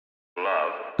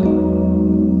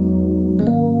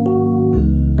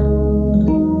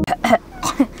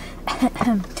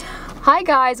Hi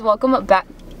guys, welcome back.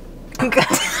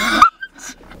 I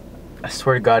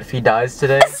swear to God, if he dies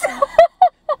today,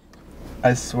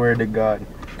 I swear to God.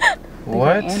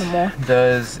 What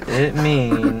does it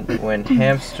mean when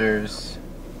hamsters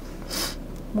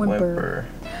whimper?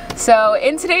 So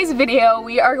in today's video,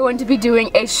 we are going to be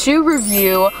doing a shoe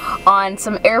review on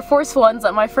some Air Force Ones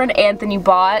that my friend Anthony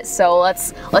bought. So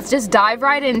let's just dive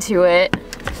right into it.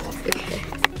 Okay.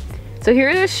 So here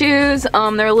are the shoes.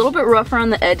 They're a little bit rough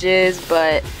around the edges,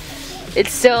 but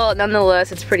it's still,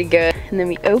 nonetheless, it's pretty good. And then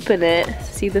we open it,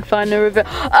 see the final reveal.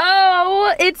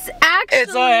 Oh, it's actually...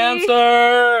 It's a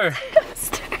hamster!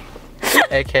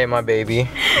 AK, my baby.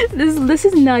 This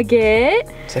is Nugget.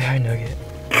 Say hi, Nugget.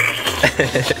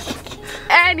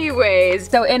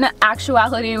 Anyways, so in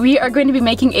actuality, we are going to be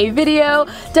making a video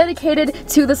dedicated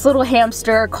to this little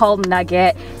hamster called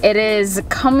Nugget. It is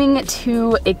coming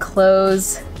to a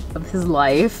close of his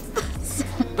life.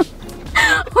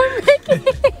 We're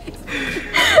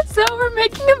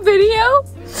making a video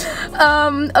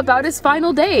about his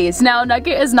final days. Now,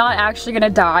 Nugget is not actually gonna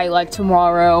die like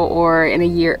tomorrow or in a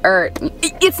year, or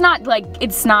it's not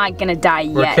gonna die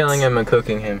yet. We're killing him and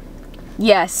cooking him.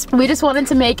 Yes, we just wanted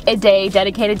to make a day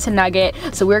dedicated to Nugget,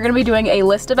 so we're gonna be doing a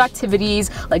list of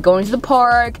activities like going to the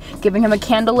park, giving him a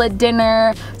candlelit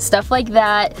dinner, stuff like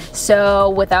that. So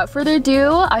without further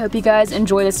ado, I hope you guys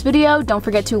enjoy this video. Don't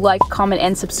forget to like, comment,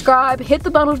 and subscribe. Hit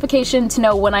the bell notification to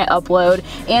know when I upload,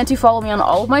 and to follow me on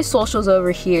all of my socials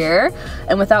over here.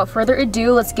 And without further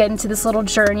ado, let's get into this little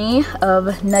journey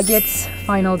of Nugget's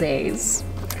final days.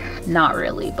 Not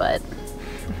really, but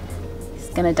he's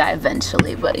gonna die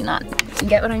eventually, but he not. You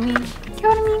get what I mean? Get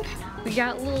what I mean? We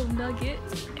got little Nugget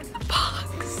in the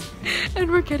box,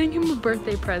 and we're getting him a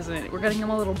birthday present. We're getting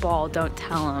him a little ball, don't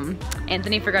tell him.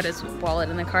 Anthony forgot his wallet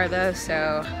in the car though,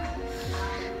 so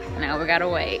now we gotta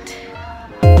wait.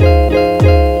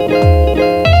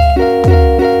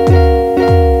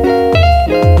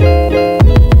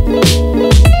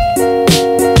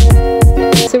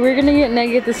 So we're gonna get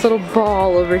Nugget this little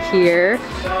ball over here.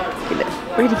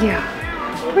 Where'd he go?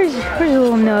 Where's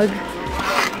little Nug?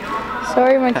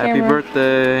 Sorry, my camera. Happy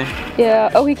birthday.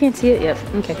 Yeah. Oh, he can't see it yet.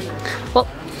 Okay. Well,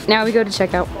 now we go to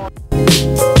checkout.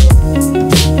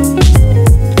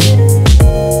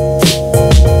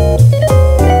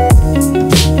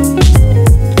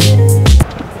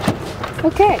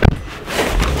 Okay.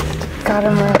 Got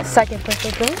him a second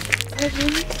birthday present.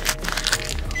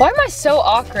 Why am I so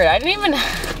awkward? I didn't even...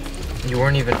 You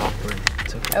weren't even awkward.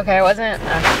 It's okay. Okay, I wasn't.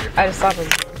 I just thought it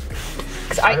was...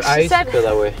 I used to feel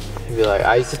that way. I'd be like,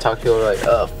 I used to talk to people like,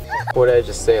 what did I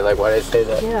just say? Like, why did I say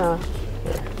that? Yeah.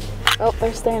 Oh,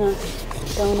 there's Thanos.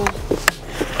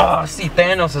 Oh, see,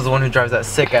 Thanos is the one who drives that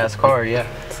sick ass car. Yeah.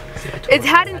 It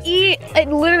had an E. It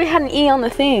literally had an E on the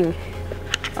thing,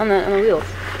 on the wheels.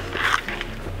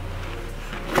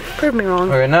 Prove me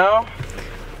wrong. Okay, now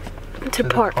to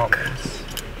park.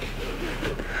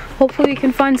 Hopefully, we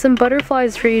can find some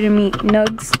butterflies for you to meet,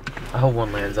 Nugs. I hope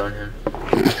one lands on him.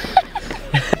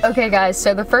 Okay guys,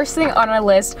 so the first thing on our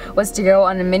list was to go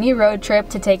on a mini road trip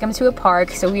to take him to a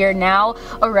park. So we are now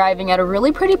arriving at a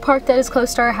really pretty park that is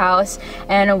close to our house,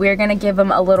 and we're gonna give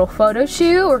him a little photo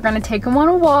shoot. We're gonna take him on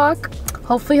a walk.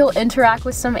 Hopefully he'll interact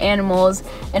with some animals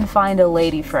and find a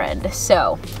lady friend.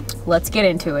 So let's get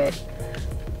into it.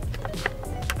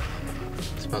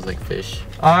 Smells like fish.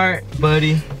 Alright,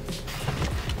 buddy.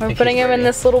 We're putting him in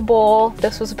this little bowl.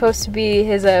 This was supposed to be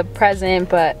his present,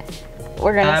 but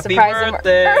we're gonna surprise him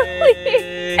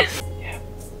early.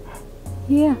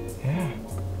 Yeah.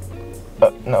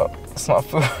 No, it's not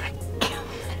food.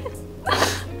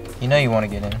 You know you want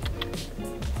to get in.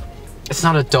 It's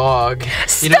not a dog.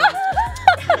 Stop! You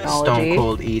know, Stone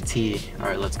Cold E.T. All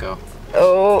right, let's go.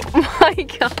 Oh my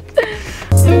God.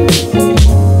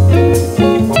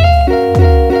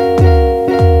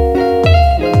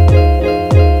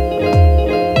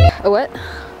 A what?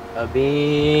 A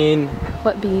bean.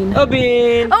 What bean? A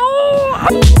bean. Oh!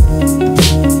 Can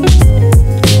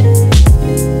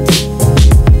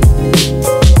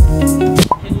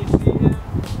you see him?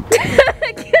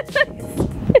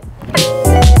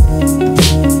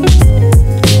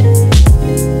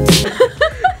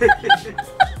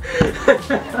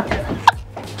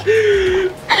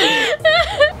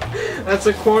 That's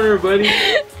a corner, buddy.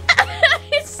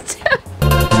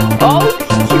 Oh,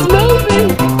 he's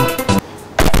moving.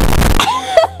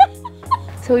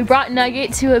 So we brought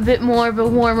Nugget to a bit more of a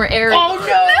warmer area. Oh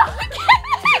no!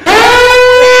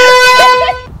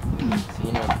 So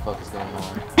you know what the fuck is going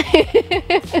on.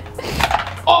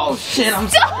 Oh shit, I'm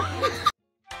sorry.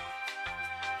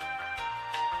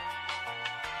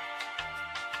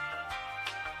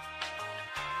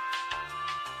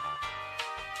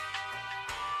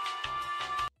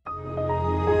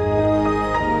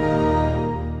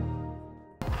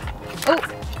 Oh.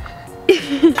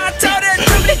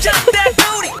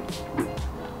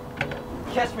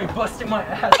 Catch me busting my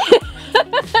ass.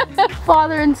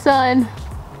 Father and son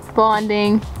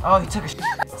bonding. Oh, he took a shit.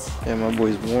 Yeah, my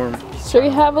boy's warm. Should we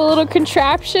have a little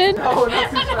contraption? Oh, not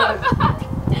too fast.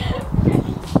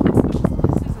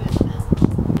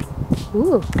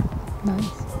 Ooh, nice.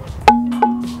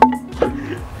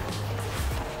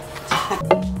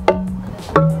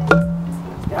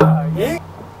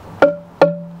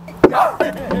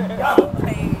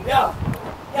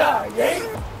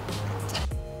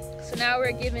 So now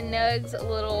we're giving Nugs a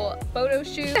little photo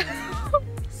shoot.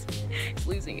 He's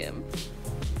losing him.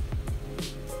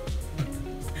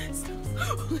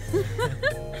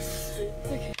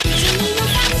 Okay.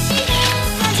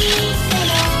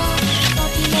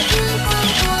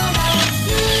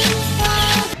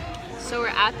 So we're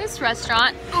at this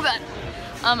restaurant. Oh god.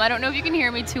 I don't know if you can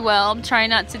hear me too well. I'm trying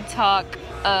not to talk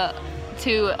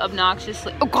too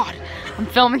obnoxiously. Oh god, I'm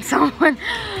filming someone.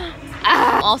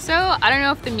 Also, I don't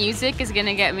know if the music is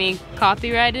gonna get me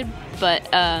copyrighted, but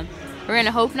we're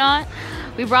gonna hope not.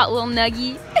 We brought little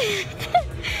Nuggie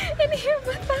in here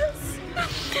with us.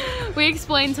 We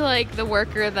explained to like the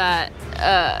worker that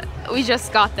we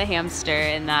just got the hamster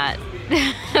and that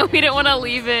we didn't want to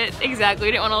leave it. Exactly,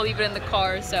 we didn't want to leave it in the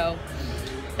car, so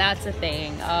that's a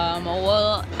thing.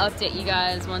 We'll update you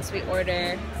guys once we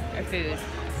order our food.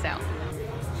 So,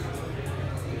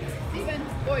 Steven,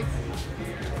 boys.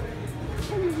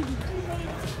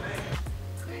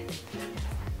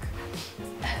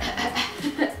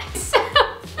 So,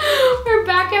 we're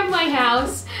back at my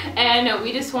house, and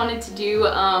we just wanted to do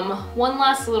one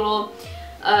last little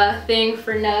thing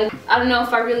for Nug. I don't know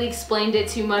if I really explained it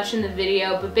too much in the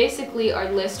video, but basically our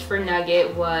list for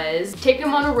Nugget was take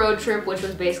him on a road trip, which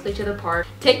was basically to the park,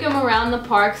 take him around the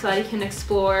park so that he can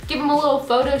explore, give him a little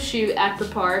photo shoot at the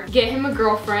park, get him a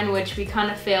girlfriend, which we kind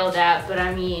of failed at, but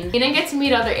I mean, he didn't get to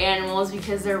meet other animals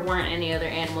because there weren't any other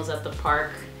animals at the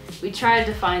park. We tried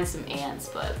to find some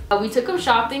ants, but we took him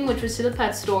shopping, which was to the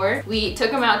pet store. We took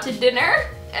him out to dinner,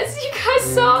 as you guys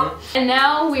saw. And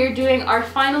now we're doing our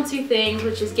final two things,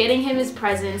 which is getting him his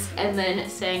presents and then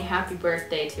saying happy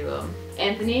birthday to him.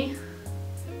 Anthony,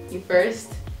 you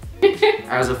first.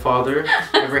 As a father,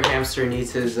 every hamster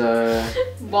needs his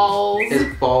balls. His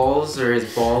balls or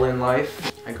his ball in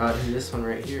life. I got him this one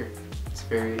right here. It's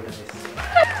very nice.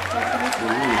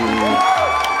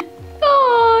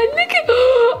 Oh, look at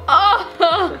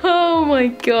oh my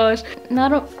gosh.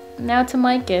 Now to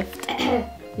my gift.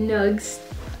 Nugs.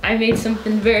 I made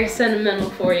something very sentimental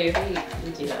for you.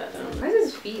 Why is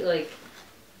his feet like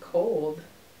cold?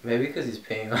 Maybe because he's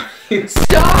peeing on you.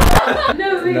 Stop!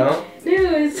 No, wait. No?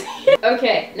 No.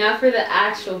 Okay, now for the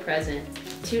actual present.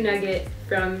 To Nugget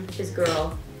from his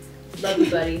girl. Love you,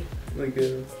 buddy. Look at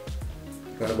him.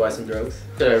 You want to buy some drugs?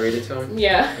 Should I read it to him?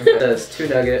 Yeah. It says, to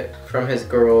Nugget from his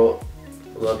girl,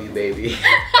 love you, baby.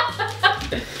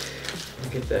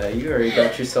 Look at that. You already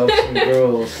got yourself some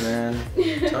girls, man.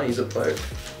 I'm telling you, he's a player.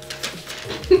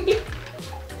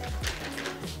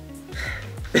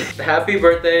 Happy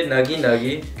birthday, Nuggy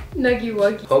Nuggy. Nuggy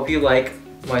Wuggy. Hope you like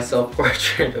my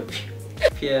self-portrait of you.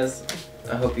 P.S.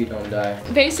 I hope you don't die.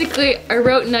 Basically, I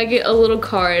wrote Nugget a little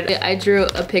card. I drew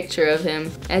a picture of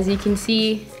him. As you can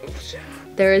see,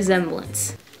 their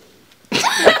resemblance.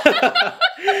 Let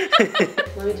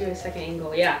me do a second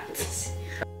angle. Yeah.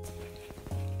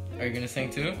 Are you gonna sing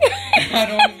too? I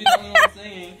don't want to be the only one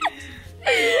singing.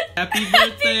 Happy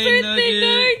birthday,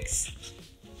 Nugget!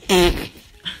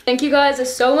 Thank you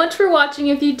guys so much for watching.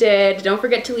 If you did, don't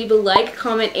forget to leave a like,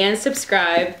 comment, and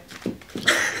subscribe.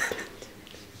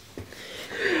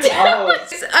 I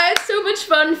had so much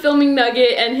fun filming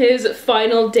Nugget and his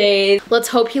final days. Let's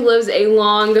hope he lives a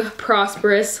long,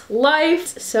 prosperous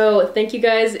life. So thank you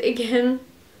guys again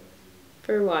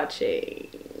for watching.